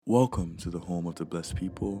Welcome to the home of the blessed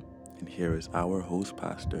people, and here is our host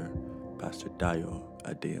pastor, Pastor Dayo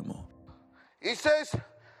Adeyemo. He says,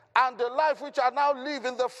 and the life which I now live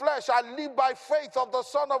in the flesh, I live by faith of the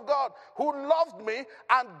Son of God, who loved me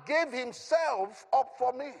and gave himself up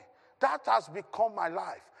for me. That has become my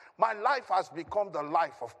life. My life has become the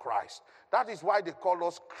life of Christ. That is why they call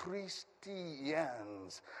us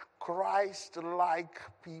Christians, Christ-like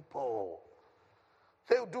people.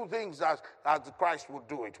 They'll do things as Christ would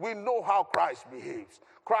do it. We know how Christ behaves.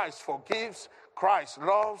 Christ forgives. Christ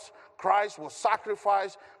loves. Christ will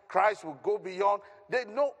sacrifice. Christ will go beyond. They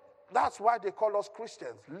know. That's why they call us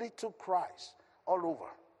Christians. Little Christ all over.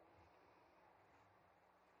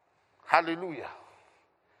 Hallelujah.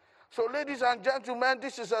 So, ladies and gentlemen,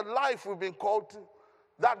 this is a life we've been called to.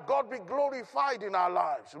 That God be glorified in our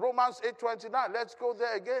lives. Romans 8:29. Let's go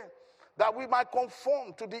there again. That we might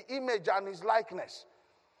conform to the image and his likeness.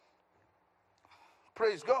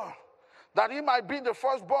 Praise God. That he might be the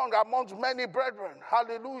firstborn amongst many brethren.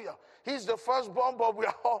 Hallelujah. He's the firstborn, but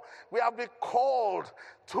we have been called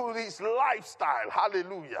to his lifestyle.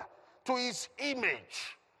 Hallelujah. To his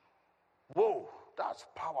image. Whoa, that's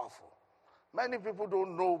powerful. Many people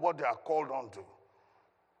don't know what they are called unto.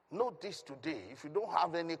 Know this today. If you don't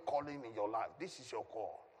have any calling in your life, this is your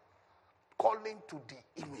call. Calling to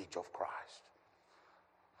the image of Christ.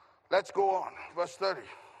 Let's go on. Verse 30.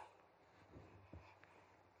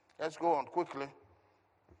 Let's go on quickly.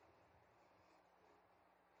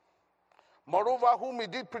 Moreover, whom he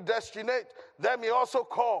did predestinate, them he also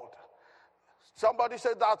called. Somebody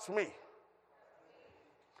said, that's me.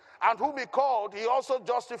 And whom he called, he also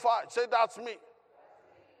justified. Say, that's me.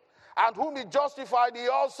 And whom he justified, he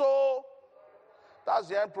also... That's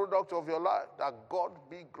the end product of your life, that God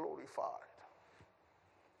be glorified.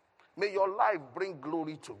 May your life bring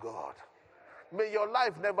glory to God. May your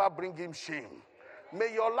life never bring him shame.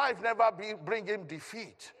 May your life never bring him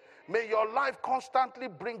defeat. May your life constantly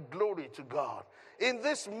bring glory to God. In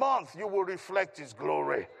this month, you will reflect his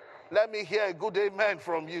glory. Let me hear a good amen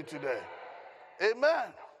from you today. Amen.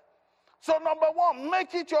 So number one,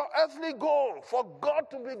 make it your earthly goal for God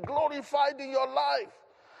to be glorified in your life.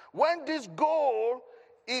 When this goal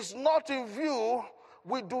is not in view,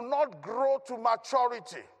 we do not grow to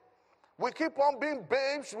maturity. We keep on being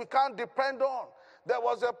babes we can't depend on. There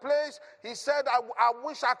was a place, he said, I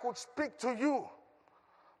wish I could speak to you,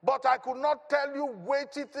 but I could not tell you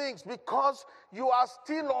weighty things because you are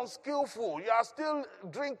still unskillful. You are still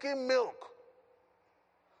drinking milk.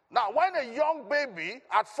 Now, when a young baby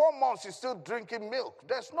at 4 months is still drinking milk,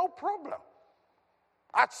 there's no problem.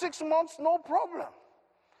 At 6 months, no problem.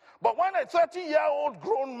 But when a 30-year-old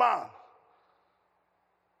grown man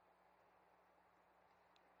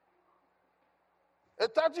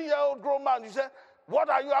you say, what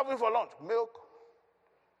are you having for lunch? Milk.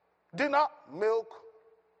 Dinner? Milk.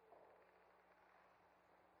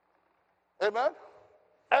 Amen?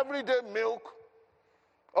 Every day, milk.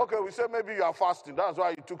 Okay, we say maybe you are fasting. That's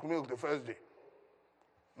why you took milk the first day.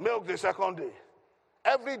 Milk the second day.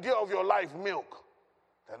 Every day of your life, milk.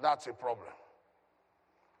 Then that's a problem.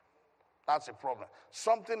 That's a problem.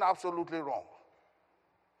 Something absolutely wrong.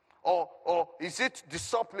 Or is it the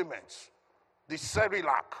supplements? The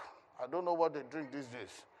Cerelac. I don't know what they drink these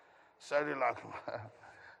days. Cerelac.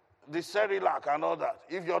 The Cerelac and all that.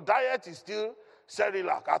 If your diet is still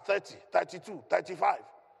Cerelac at 30, 32, 35,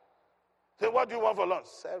 then what do you want for lunch?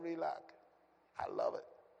 Cerelac. I love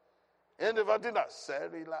it. And for dinner,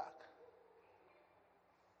 Cerelac.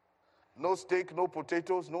 No steak, no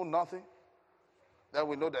potatoes, no nothing. Then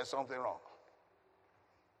we know there's something wrong.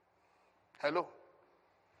 Hello?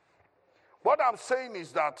 What I'm saying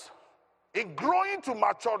is that in growing to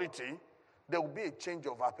maturity, there will be a change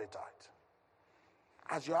of appetite.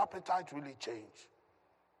 As your appetite really change.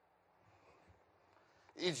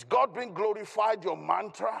 Is God being glorified, your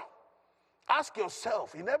mantra? Ask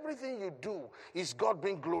yourself, in everything you do, is God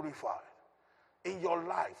being glorified? In your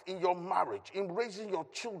life, in your marriage, in raising your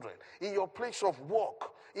children, in your place of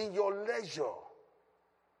work, in your leisure,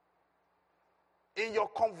 in your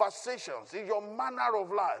conversations, in your manner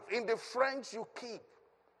of life, in the friends you keep.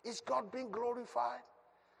 Is God being glorified?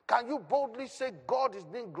 Can you boldly say God is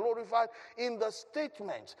being glorified in the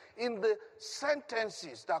statements, in the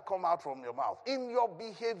sentences that come out from your mouth, in your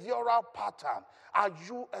behavioral pattern? Are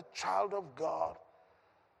you a child of God?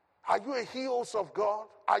 Are you a heros of God?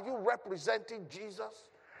 Are you representing Jesus?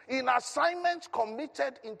 In assignments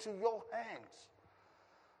committed into your hands,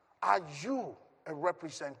 are you a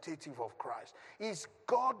representative of Christ? Is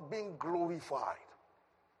God being glorified?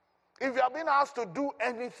 If you are being asked to do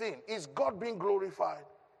anything, is God being glorified?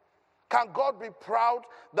 Can God be proud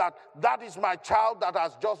that that is my child that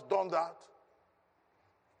has just done that?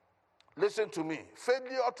 Listen to me.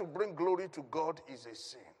 Failure to bring glory to God is a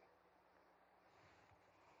sin.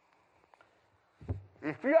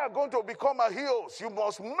 If you are going to become a hero, you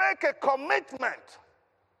must make a commitment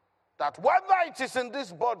that whether it is in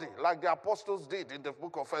this body, like the apostles did in the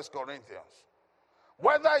book of 1 Corinthians,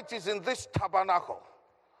 whether it is in this tabernacle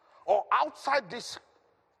or outside this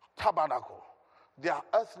tabernacle, their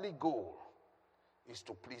earthly goal is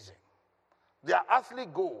to please him. Their earthly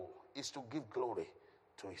goal is to give glory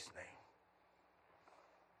to his name.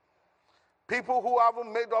 People who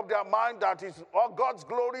haven't made up their mind that it's all God's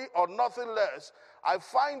glory or nothing less, I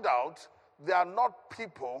find out they are not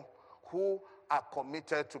people who are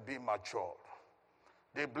committed to be matured.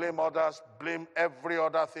 They blame others, blame every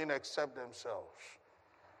other thing except themselves.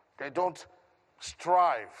 They don't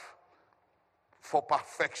strive for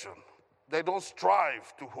perfection. They don't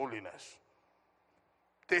strive to holiness.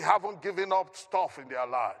 They haven't given up stuff in their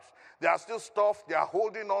lives. There are still stuff they are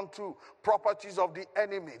holding on to, properties of the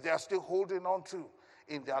enemy they are still holding on to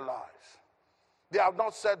in their lives. They have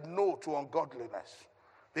not said no to ungodliness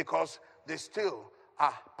because they still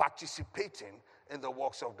are participating in the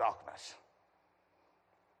works of darkness.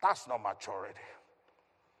 That's not maturity.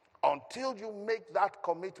 Until you make that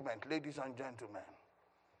commitment, ladies and gentlemen,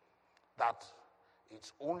 that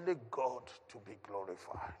it's only God to be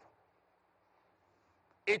glorified.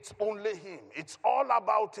 It's only him. It's all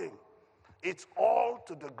about him. It's all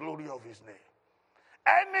to the glory of his name.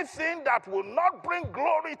 Anything that will not bring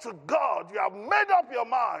glory to God, you have made up your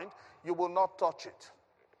mind, you will not touch it.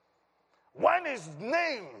 When his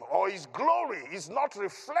name or his glory is not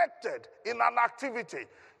reflected in an activity,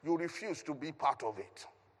 you refuse to be part of it.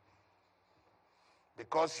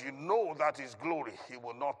 Because you know that his glory, he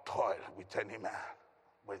will not toil with any man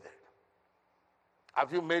with it.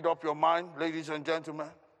 Have you made up your mind, ladies and gentlemen?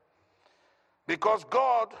 Because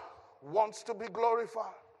God wants to be glorified.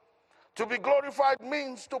 To be glorified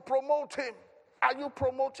means to promote him. Are you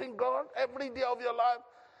promoting God every day of your life?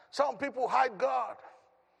 Some people hide God.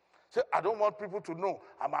 Say, I don't want people to know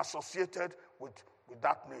I'm associated with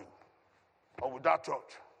that name or with that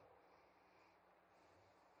church.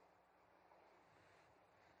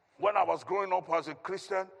 When I was growing up as a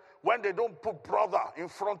Christian, when they don't put brother in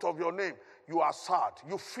front of your name, you are sad.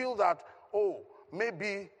 You feel that, oh,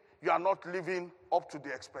 maybe you are not living up to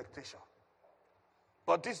the expectation.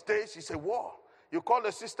 But these days, it's a war. You call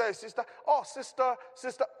a sister. Oh, sister.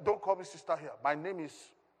 Don't call me sister here. My name is...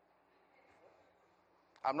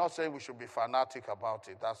 I'm not saying we should be fanatic about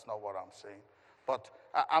it. That's not what I'm saying. But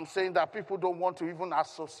I'm saying that people don't want to even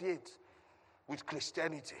associate with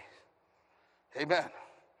Christianity. Amen.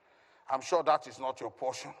 I'm sure that is not your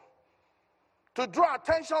portion. To draw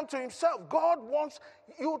attention to himself. God wants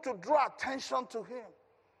you to draw attention to him.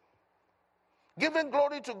 Giving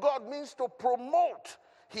glory to God means to promote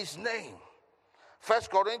his name. 1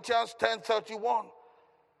 Corinthians 10:31.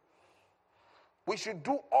 We should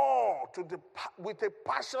do all with a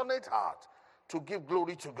passionate heart to give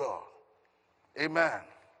glory to God. Amen.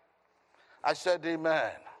 I said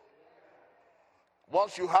amen.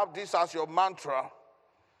 Once you have this as your mantra,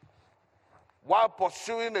 while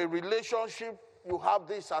pursuing a relationship, you have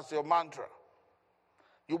this as your mantra.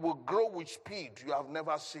 You will grow with speed you have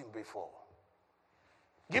never seen before.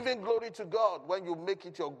 Giving glory to God when you make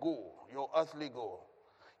it your goal, your earthly goal.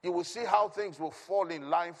 You will see how things will fall in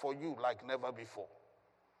line for you like never before.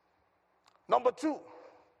 Number two,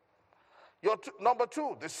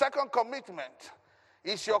 the second commitment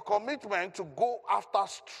is your commitment to go after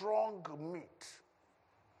strong meat.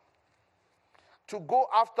 To go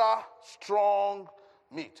after strong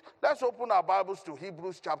meat. Let's open our Bibles to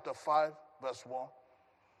Hebrews chapter 5, verse 1.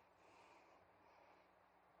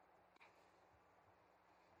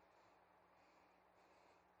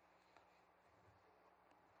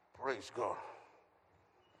 Praise God.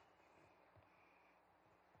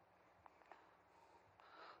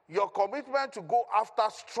 Your commitment to go after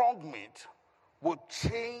strong meat will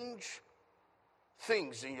change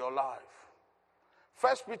things in your life.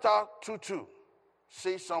 1 Peter 2:2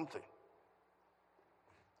 says something.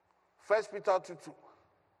 1 Peter 2:2.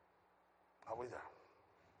 Are we there?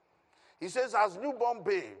 He says, as newborn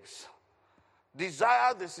babes,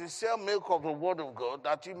 desire the sincere milk of the word of God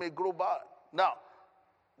that you may grow by. Now,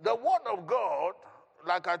 the word of God,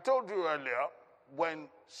 like I told you earlier, when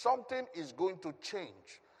something is going to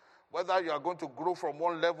change, whether you are going to grow from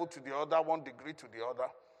one level to the other, 1 degree to the other,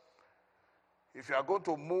 if you are going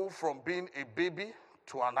to move from being a baby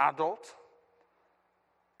to an adult,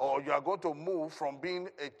 or you are going to move from being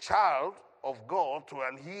a child of God to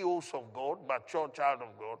an he of God, mature child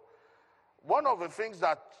of God, one of the things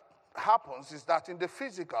that happens is that in the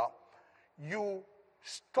physical, you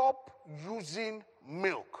stop using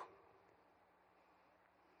milk.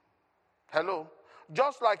 Hello?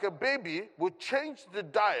 Just like a baby will change the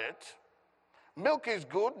diet, milk is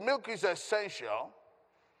good, milk is essential,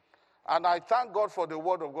 and I thank God for the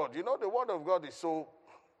Word of God. You know, the Word of God is so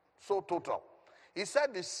total. He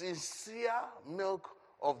said the sincere milk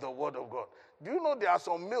of the Word of God. Do you know there are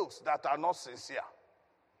some milks that are not sincere?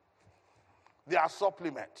 They are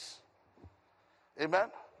supplements. Amen?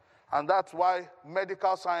 And that's why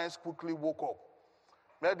medical science quickly woke up.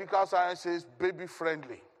 Medical science says baby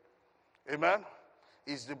friendly. Amen?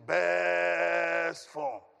 Is the best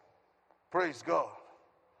form. Praise God.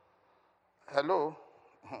 Hello?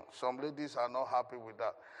 Some ladies are not happy with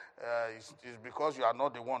that. It's because you are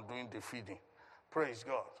not the one doing the feeding. Praise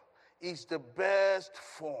God. It's the best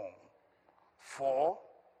form for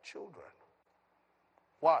children.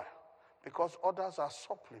 Why? Because others are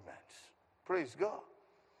supplements. Praise God.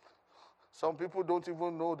 Some people don't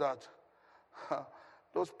even know that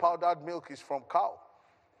those powdered milk is from cow.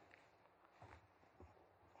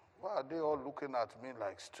 Why are they all looking at me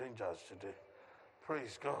like strangers today?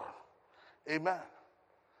 Praise God. Amen.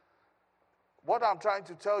 What I'm trying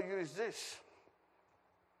to tell you is this.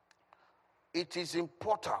 It is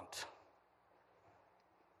important.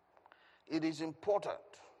 It is important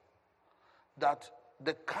that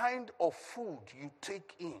the kind of food you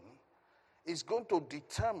take in is going to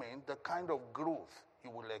determine the kind of growth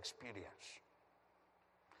you will experience.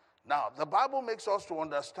 Now, the Bible makes us to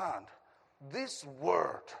understand this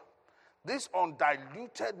word, this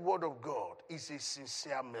undiluted word of God, is a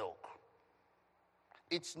sincere milk.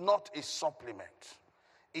 It's not a supplement.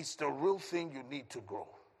 It's the real thing you need to grow.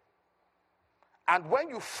 And when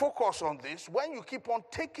you focus on this, when you keep on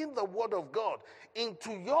taking the word of God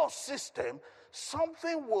into your system,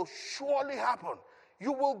 something will surely happen.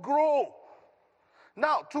 You will grow.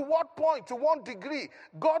 Now, to what point, to what degree?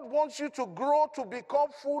 God wants you to grow to become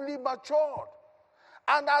fully matured.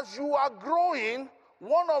 And as you are growing,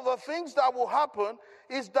 one of the things that will happen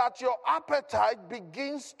is that your appetite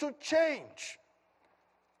begins to change.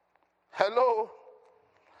 Hello?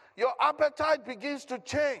 Your appetite begins to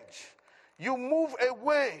change. You move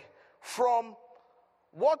away from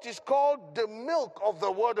what is called the milk of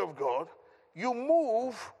the Word of God. You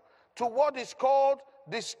move to what is called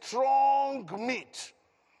the strong meat.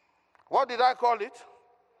 What did I call it?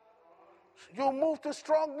 You move to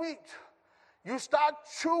strong meat. You start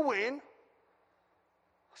chewing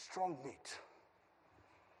strong meat.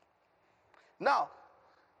 Now,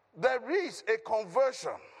 there is a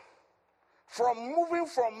conversion from moving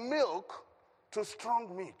from milk to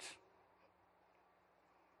strong meat.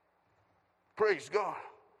 Praise God.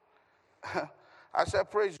 I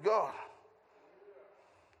said, praise God.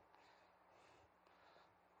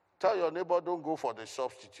 Tell your neighbor, don't go for the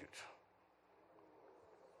substitute.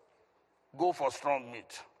 Go for strong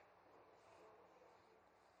meat.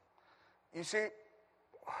 You see,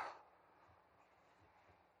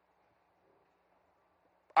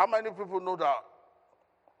 how many people know that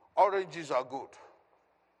oranges are good?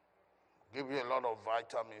 Give you a lot of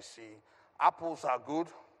vitamin C. Apples are good.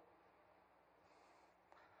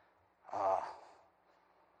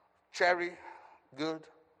 Cherry, good.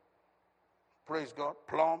 Praise God.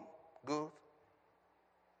 Plum, good.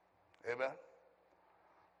 Amen.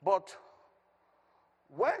 But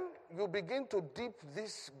when you begin to dip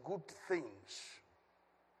these good things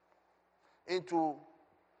into,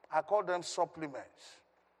 I call them supplements.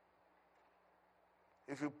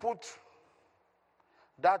 If you put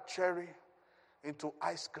that cherry into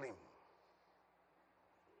ice cream,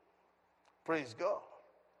 praise God.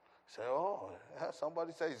 Say, oh,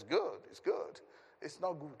 somebody say it's good. It's good. It's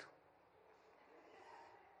not good.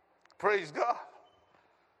 Praise God.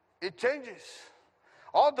 It changes.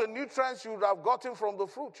 All the nutrients you would have gotten from the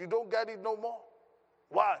fruit, you don't get it no more.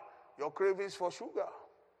 Why? Your cravings for sugar.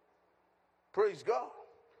 Praise God.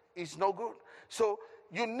 It's no good. So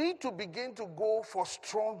you need to begin to go for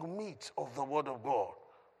strong meat of the Word of God.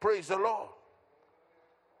 Praise the Lord.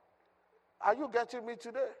 Are you getting me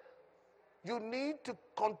today? You need to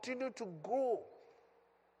continue to go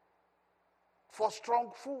for strong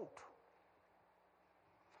food.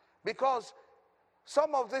 Because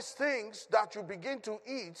some of these things that you begin to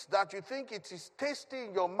eat, that you think it is tasty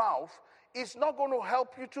in your mouth, is not going to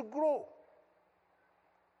help you to grow.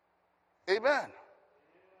 Amen.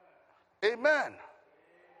 Amen.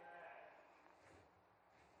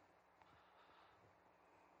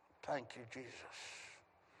 Thank you, Jesus.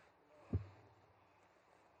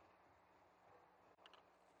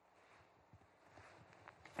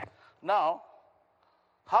 Now,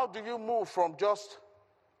 How do you move from just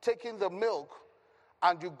taking the milk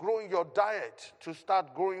and you growing your diet to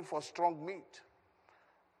start growing for strong meat?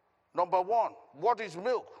 Number one, what is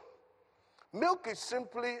milk? Milk is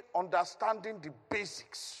simply understanding the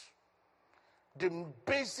basics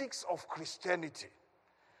of Christianity.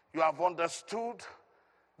 You have understood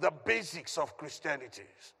the basics of Christianity.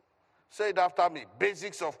 Say it after me,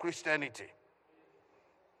 basics of Christianity.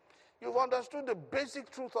 You've understood the basic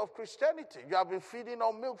truth of Christianity. You have been feeding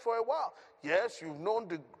on milk for a while. Yes, you've known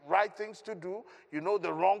the right things to do. You know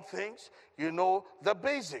the wrong things. You know the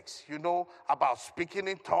basics. You know about speaking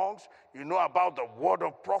in tongues. You know about the word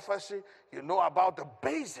of prophecy. You know about the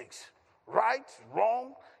basics. Right,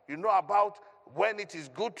 wrong. You know about when it is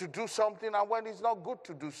good to do something and when it's not good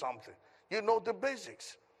to do something. You know the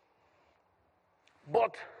basics.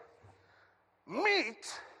 But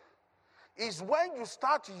meat is when you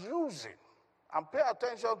start using, and pay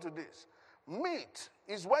attention to this, meat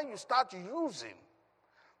is when you start using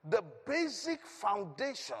the basic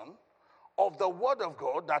foundation of the Word of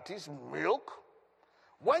God, that is milk.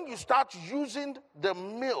 When you start using the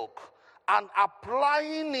milk and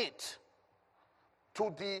applying it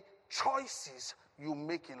to the choices you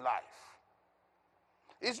make in life.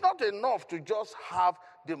 It's not enough to just have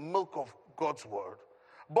the milk of God's Word.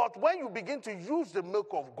 But when you begin to use the milk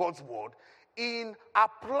of God's Word in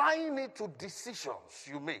applying it to decisions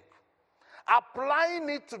you make, applying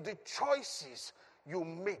it to the choices you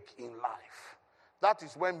make in life, that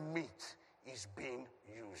is when meat is being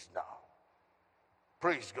used now.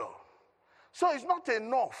 Praise God. So it's not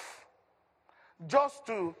enough just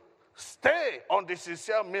to stay on the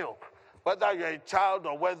sincere milk, whether you're a child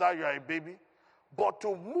or whether you're a baby, but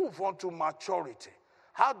to move on to maturity.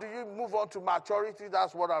 How do you move on to maturity?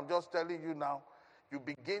 That's what I'm just telling you now. You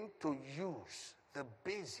begin to use the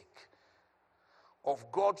basic of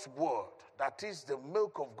God's Word, that is the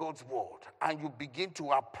milk of God's Word, and you begin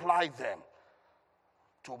to apply them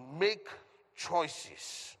to make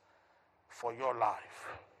choices for your life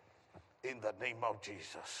in the name of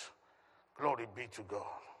Jesus. Glory be to God.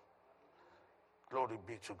 Glory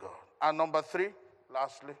be to God. And number 3,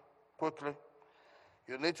 lastly, quickly,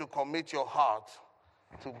 you need to commit your heart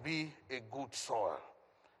to be a good soil,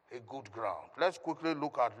 a good ground. Let's quickly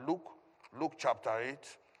look at Luke chapter 8.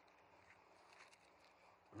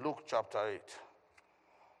 Luke chapter 8.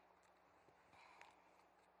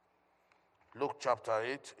 Luke chapter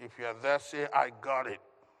 8. If you're there, say, I got it.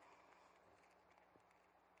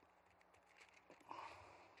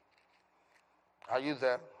 Are you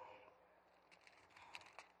there?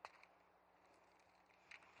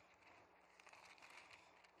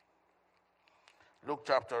 Luke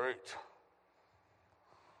chapter 8.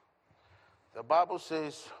 The Bible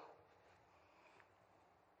says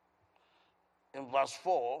in verse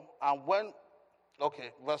 4,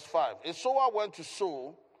 verse 5, a sower went to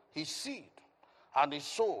sow his seed, and he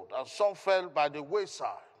sowed, and some fell by the wayside,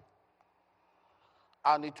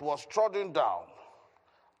 and it was trodden down,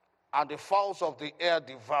 and the fowls of the air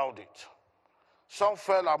devoured it. Some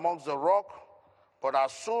fell amongst the rock, but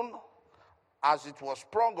as soon as it was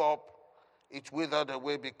sprung up, it withered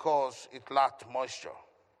away because it lacked moisture.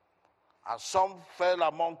 And some fell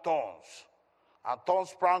among thorns, and thorns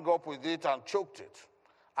sprang up with it and choked it.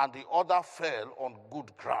 And the other fell on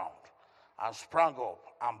good ground, and sprang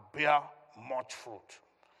up, and bare much fruit,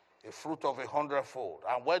 a fruit of 100-fold.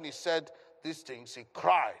 And when he said these things, he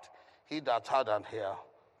cried, he that had an ear,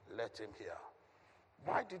 let him hear.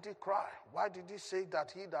 Why did he cry? Why did he say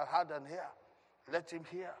that he that had an ear, let him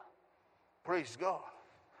hear? Praise God.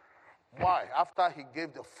 Why? After he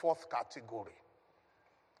gave the 4th category.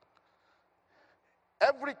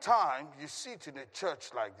 Every time you see it in a church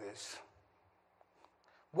like this,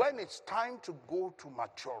 when it's time to go to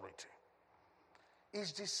maturity,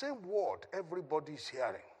 it's the same word everybody's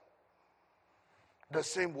hearing. The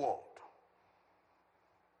same word.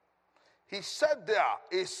 He said there,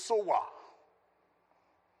 a sower.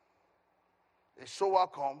 A sower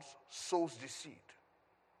comes, sows the seed.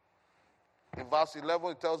 In verse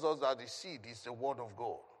 11, it tells us that the seed is the word of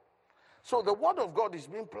God. So the word of God is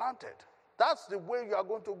being planted. That's the way you are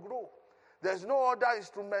going to grow. There's no other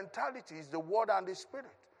instrumentality. It's the word and the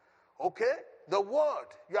spirit. Okay? The word.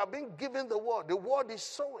 You are being given the word. The word is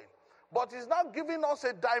sowing. But it's not giving us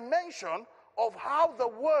a dimension of how the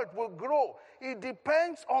word will grow. It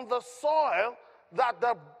depends on the soil that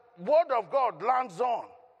the word of God lands on.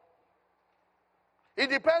 It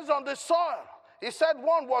depends on the soil. He said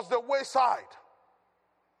one was the wayside.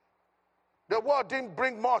 The word didn't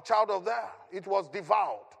bring much out of there. It was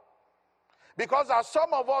devoured. Because as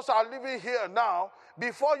some of us are living here now,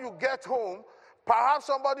 before you get home, Perhaps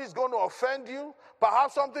somebody is going to offend you.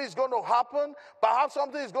 Perhaps something is going to happen. Perhaps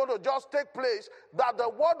something is going to just take place that the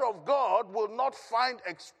word of God will not find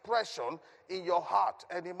expression in your heart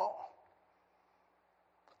anymore.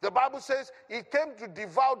 The Bible says he came to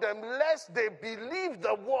devour them lest they believe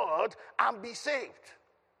the word and be saved.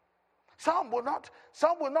 Some will not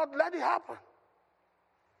let it happen.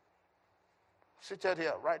 Seated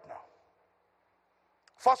here right now.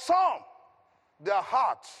 For some, their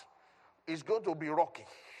heart is going to be rocky.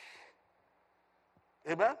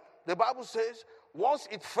 Amen? The Bible says once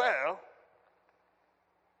it fell,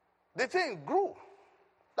 the thing grew.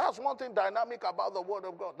 That's one thing dynamic about the word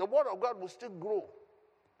of God. The word of God will still grow.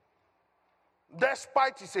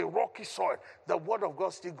 Despite it's a rocky soil, the word of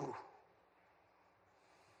God still grew.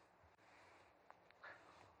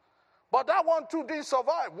 But that one too didn't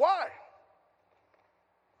survive. Why?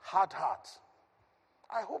 Hard heart.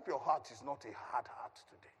 I hope your heart is not a hard heart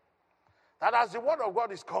today. That as the word of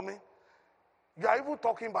God is coming, you are even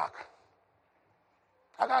talking back.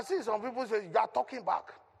 I can see some people say, you are talking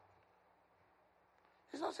back.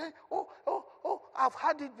 He's not saying, oh, I've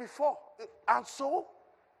had it before. And so?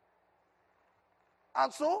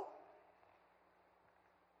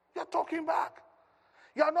 You're talking back.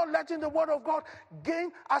 You are not letting the word of God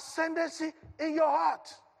gain ascendancy in your heart.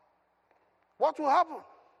 What will happen?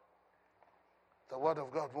 The word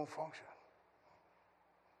of God won't function.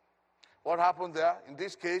 What happened there? In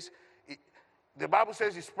this case, the Bible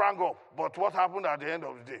says it sprang up. But what happened at the end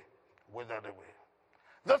of the day? Withered away.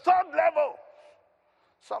 The third level,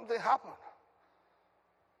 something happened.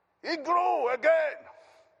 It grew again.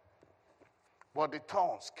 But the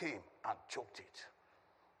thorns came and choked it.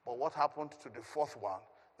 But what happened to the fourth one?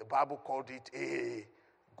 The Bible called it a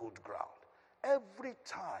good ground. Every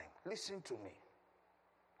time, listen to me,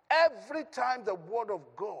 every time the word of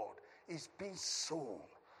God is being sown,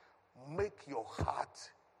 make your heart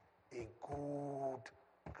a good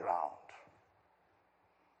ground.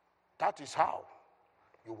 That is how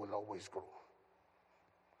you will always grow.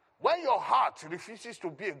 When your heart refuses to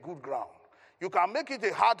be a good ground, you can make it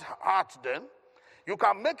a hard heart then. You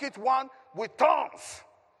can make it one with thorns.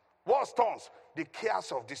 What's thorns? The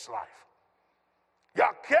cares of this life. You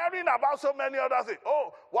are caring about so many other things.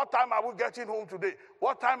 Oh, what time are we getting home today?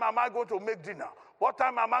 What time am I going to make dinner? What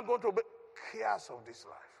time am I going to make cares of this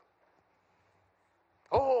life?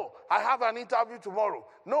 Oh, I have an interview tomorrow.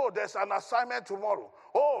 No, there's an assignment tomorrow.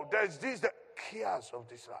 Oh, there's this, the cares of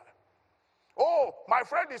this life. Oh, my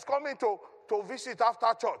friend is coming to visit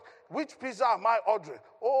after church. Which pizza am I ordering?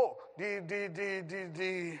 Oh,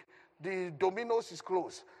 the Domino's is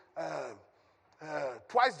closed.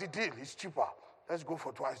 Twice the deal is cheaper. Let's go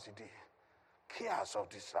for twice the deal. Cares of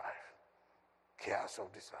this life. Cares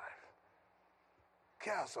of this life.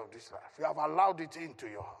 Cares of this life. You have allowed it into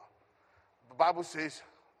your heart. The Bible says,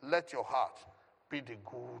 let your heart be the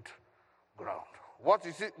good ground. What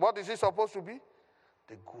is it supposed to be?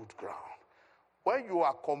 The good ground. When you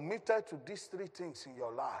are committed to these three things in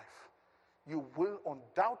your life, you will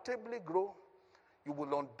undoubtedly grow. You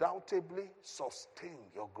will undoubtedly sustain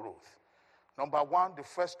your growth. Number one, the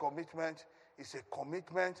first commitment is a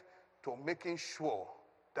commitment to making sure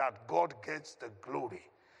that God gets the glory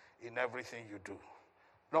in everything you do.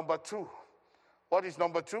 Number two, what is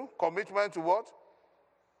number two? Commitment to what?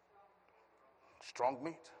 Strong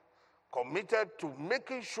meat. Committed to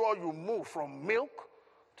making sure you move from milk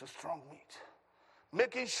to strong meat.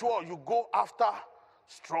 Making sure you go after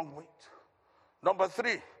strong meat. Number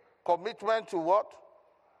three, commitment to what?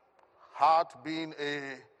 Heart being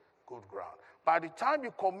a good ground. By the time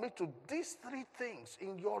you commit to these three things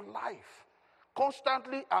in your life,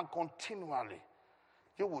 constantly and continually,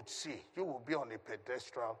 you will be on a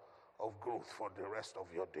pedestal of growth for the rest of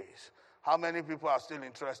your days. How many people are still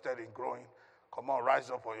interested in growing? Come on, rise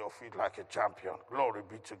up on your feet like a champion. Glory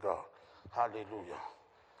be to God. Hallelujah.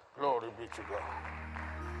 Glory be to God.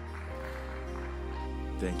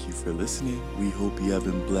 Thank you for listening. We hope you have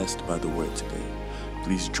been blessed by the word today.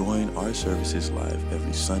 Please join our services live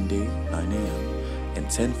every Sunday, 9 a.m. and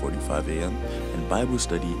 10:45 a.m. and Bible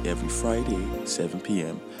study every Friday, 7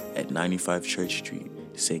 p.m. at 95 Church Street,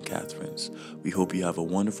 St. Catharines. We hope you have a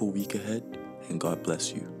wonderful week ahead, and God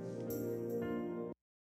bless you.